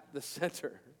others at the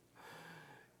center.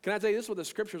 Can I tell you, this is what the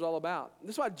scripture is all about.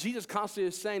 This is why Jesus constantly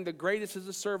is saying the greatest is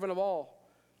the servant of all.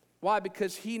 Why?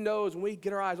 Because he knows when we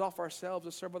get our eyes off ourselves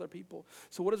to serve other people.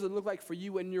 So what does it look like for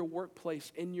you in your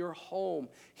workplace, in your home,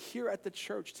 here at the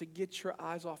church, to get your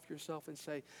eyes off yourself and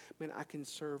say, man, I can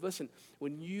serve. Listen,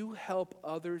 when you help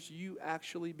others, you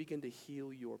actually begin to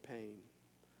heal your pain.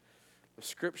 The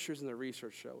scriptures and the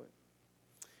research show it.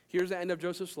 Here's the end of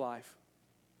Joseph's life.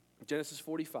 Genesis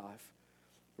 45.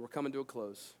 We're coming to a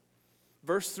close.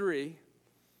 Verse 3,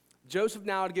 Joseph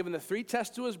now had given the 3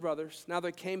 tests to his brothers. Now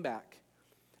they came back,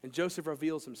 and Joseph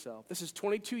reveals himself. This is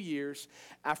 22 years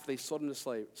after they sold him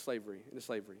to slavery.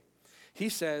 He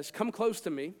says, come close to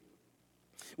me.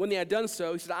 When they had done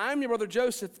so, he said, I am your brother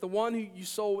Joseph, the one who you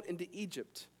sold into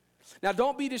Egypt. Now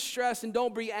don't be distressed and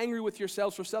don't be angry with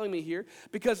yourselves for selling me here,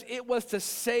 because it was to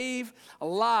save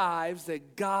lives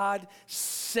that God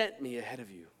sent me ahead of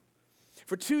you.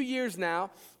 For 2 years now,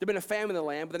 there's been a famine in the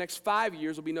land, but the next 5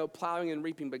 years will be no plowing and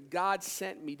reaping. But God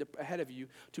sent me ahead of you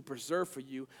to preserve for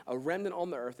you a remnant on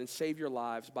the earth and save your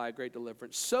lives by a great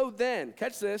deliverance. So then,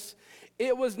 catch this,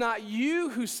 it was not you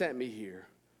who sent me here,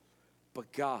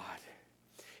 but God.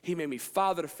 He made me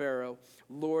father to Pharaoh,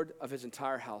 Lord of his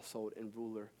entire household, and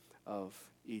ruler of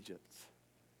Egypt.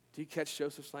 Do you catch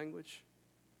Joseph's language?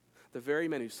 The very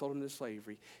men who sold him into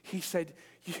slavery. He said,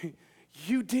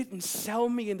 you didn't sell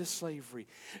me into slavery.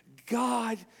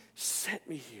 God sent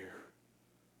me here.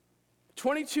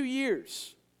 22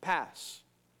 years pass.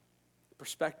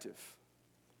 Perspective.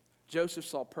 Joseph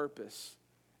saw purpose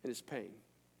in his pain.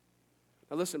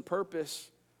 Now listen,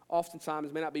 purpose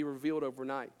oftentimes may not be revealed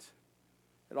overnight.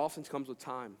 It often comes with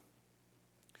time.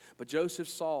 But Joseph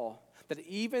saw that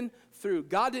even through,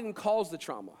 God didn't cause the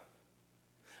trauma,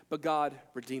 but God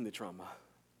redeemed the trauma.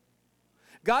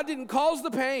 God didn't cause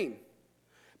the pain,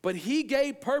 but he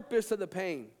gave purpose to the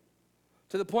pain,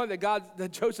 to the point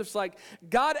that Joseph's like,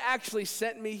 God actually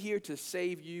sent me here to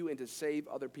save you and to save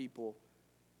other people.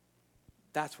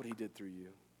 That's what he did through you.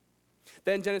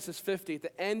 Then Genesis 50, at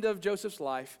the end of Joseph's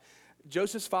life,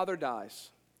 Joseph's father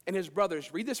dies. And his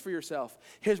brothers, read this for yourself,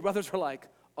 his brothers are like,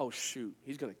 oh shoot,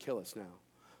 he's going to kill us now.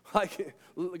 Like,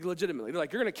 legitimately. They're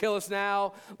like, you're going to kill us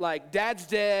now. Like, dad's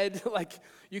dead. Like,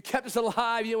 you kept us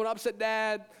alive. You didn't want to upset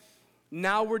dad.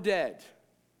 Now we're dead.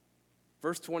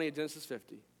 Verse 20 of Genesis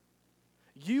 50.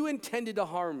 You intended to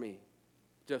harm me,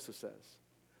 Joseph says,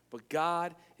 but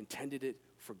God intended it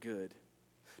for good,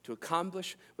 to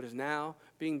accomplish what is now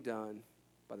being done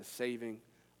by the saving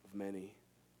of many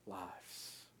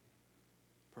lives.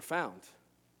 Profound.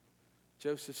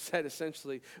 Joseph said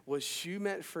essentially, what you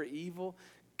meant for evil,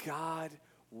 God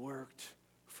worked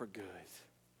for good.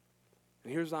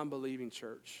 And here's what I'm believing,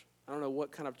 church. I don't know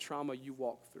what kind of trauma you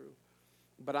walk through,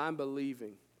 but I'm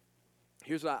believing.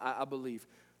 Here's what I believe.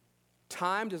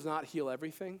 Time does not heal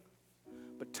everything,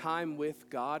 but time with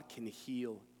God can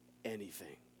heal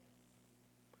anything.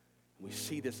 And we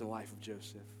see this in the life of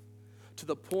Joseph, to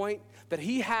the point that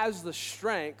he has the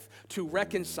strength to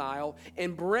reconcile,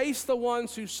 embrace the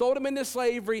ones who sold him into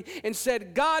slavery, and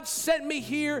said, God sent me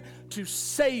here to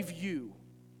save you.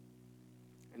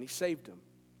 And he saved them.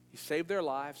 He saved their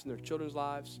lives and their children's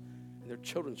lives and their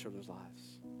children's children's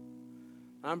lives.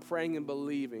 I'm praying and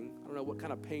believing, I don't know what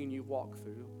kind of pain you walk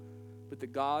through, but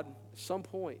that God at some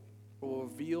point will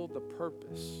reveal the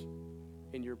purpose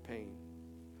in your pain.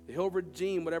 That he'll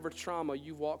redeem whatever trauma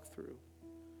you walk through.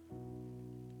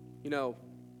 You know,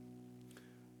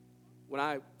 when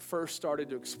I first started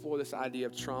to explore this idea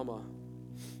of trauma,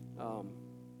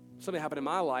 something happened in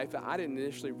my life that I didn't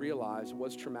initially realize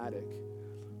was traumatic,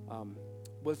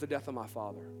 was the death of my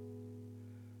father.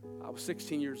 I was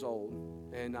 16 years old,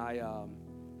 and I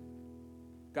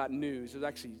got news. It was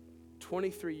actually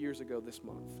 23 years ago this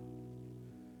month.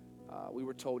 We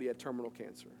were told he had terminal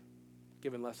cancer,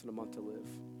 given less than a month to live.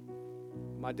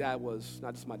 My dad was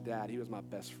not just my dad, he was my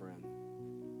best friend.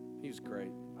 He was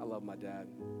great. I love my dad.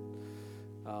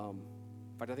 In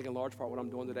fact, I think in large part what I'm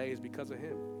doing today is because of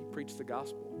him. He preached the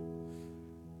gospel.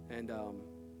 And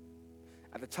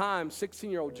at the time,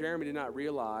 16-year-old Jeremy did not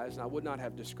realize, and I would not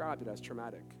have described it as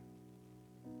traumatic.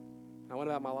 I went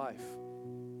about my life.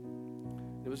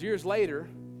 It was years later,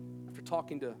 after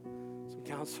talking to some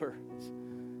counselors,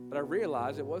 that I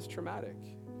realized it was traumatic,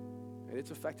 and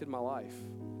it's affected my life.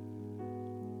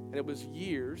 And it was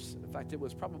years, in fact, it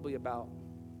was probably about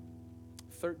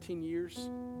 13 years,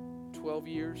 12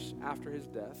 years after his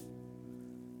death,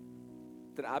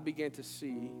 that I began to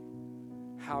see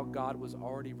how God was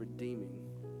already redeeming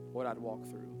what I'd walked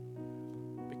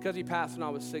through. Because he passed when I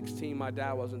was 16, my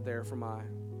dad wasn't there for my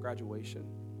graduation.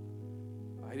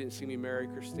 He didn't see me marry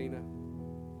Christina.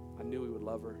 I knew he would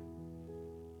love her.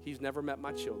 He's never met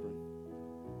my children.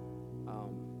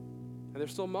 And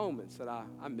there's still moments that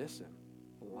I miss him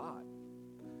a lot.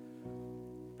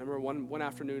 I remember one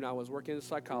afternoon I was working as a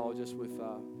psychologist with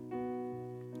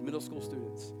middle school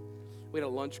students. We had a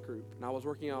lunch group, and I was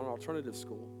working on an alternative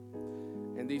school.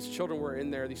 And these children were in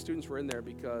there, these students were in there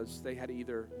because they had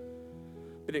either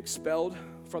been expelled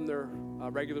from their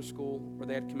regular school or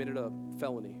they had committed a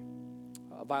felony,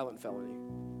 a violent felony,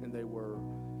 and they were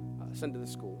sent to the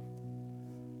school.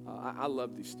 I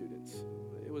loved these students.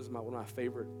 It was one of my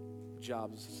favorite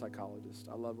jobs as a psychologist.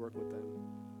 I loved working with them.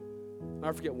 I'll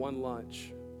never forget one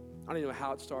lunch. I don't even know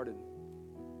how it started,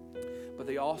 but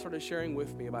they all started sharing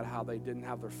with me about how they didn't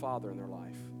have their father in their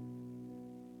life.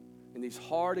 And these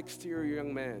hard exterior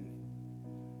young men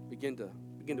begin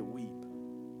to weep.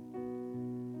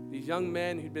 These young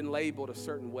men who'd been labeled a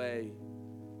certain way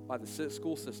by the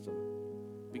school system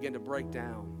began to break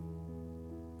down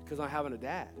because not having a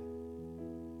dad.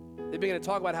 They began to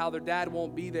talk about how their dad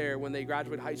won't be there when they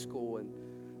graduate high school and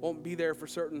won't be there for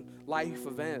certain life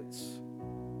events.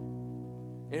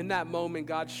 And in that moment,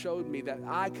 God showed me that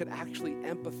I could actually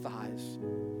empathize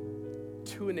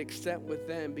to an extent with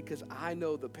them because I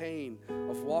know the pain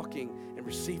of walking and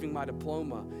receiving my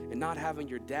diploma and not having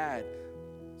your dad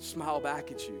smile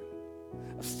back at you,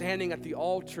 of standing at the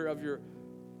altar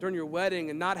during your wedding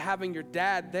and not having your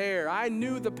dad there. I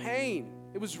knew the pain.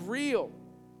 It was real.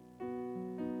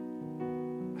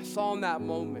 I saw in that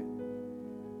moment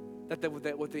that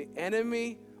what the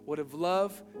enemy would have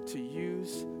loved to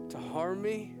use to harm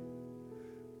me,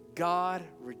 God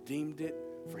redeemed it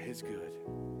for his good.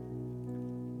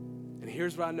 And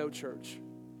here's what I know, church.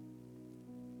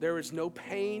 There is no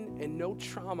pain and no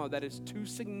trauma that is too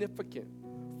significant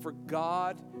for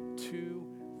God to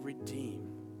redeem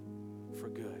for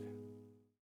good.